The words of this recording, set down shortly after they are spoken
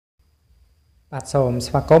បាទសូម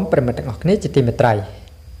ស្វាគមន៍ប្រិមិត្តទាំងអស់គ្នាជាទីមេត្រី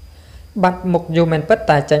បាទមុខយូមែនពិត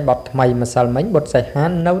តែចេញបទថ្មីម្សិលមិញបុត្រសៃហា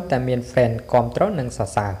ននៅតែមាន friend គាំទ្រនិងសរ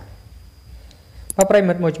សើរបាទប្រិ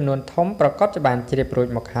មិត្តមួយចំនួនធំប្រកាសជាបានជ្រាបរួច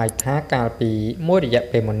មកហើយថាកាលពីមួយរយៈ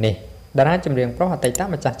ពេលមុននេះតារាចម្រៀងប្រុសអតីត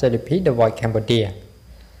ម្ចាស់ជ័យលាភី The Voice Cambodia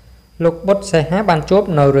លោកបុត្រសៃហាបានជួប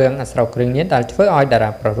នៅរឿងអាស្រូវគ្រឿងញៀនដែលធ្វើឲ្យតារា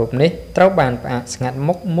ប្រុសរូបនេះត្រូវបានផ្អាកស្ងាត់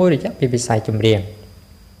មុខមួយរយៈពីវិស័យចម្រៀង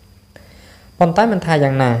ប៉ុន្តែមិនថា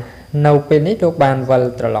យ៉ាងណានៅពេលនេះលោកបានវិល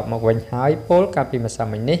ត្រឡប់មកវិញហើយពលកាលពីម្សិល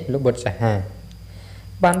មិញនេះលោកបុត្រសៃហា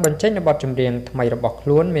បានបញ្ចេញនូវបទចម្រៀងថ្មីរបស់ខ្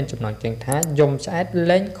លួនមានចំណងជើងថាយំឆ្អែត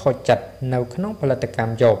លែងខូចចិត្តនៅក្នុងផលិតកម្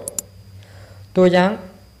មយោបតួយ៉ាង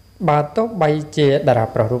បើទោះបីជាតារា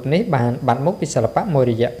ប្រុសរូបនេះបានបាត់មុខពីសិល្បៈមួយ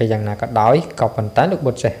រយៈពេលយ៉ាងណាក៏ដោយក៏ប៉ុន្តែលោក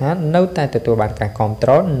បុត្រសៃហានៅតែទទួលបានការគាំទ្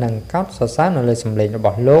រនិងកោតសរសើរនៅលើសម្លេងរប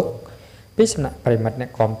ស់លោកពីសំណាក់ប្រិមិត្តអ្នក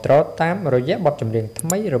គាំទ្រតាមរយៈបទចម្រៀងថ្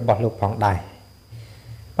មីរបស់លោកផងដែរ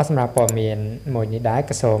បាទសម្រាប់ព័ត៌មានមួយនេះដែរ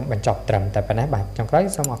ក៏សូមបញ្ចប់ត្រឹមតែប៉ុណ្ណេះបាទចុងក្រោយ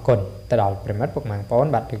សូមអរគុណទៅដល់ប្រិមិត្តពុកម៉ែបងប្អូន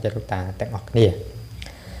បាទលោកយាយលោកតាទាំងអស់គ្នា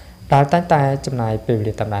ដែលតែចំណាយពេលវេ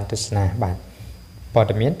លាតាមដានទស្សនាបាទព័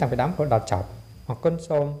ត៌មានតាំងពីដើមរហូតដល់ចប់អរគុណ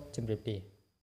សូមជម្រាបលា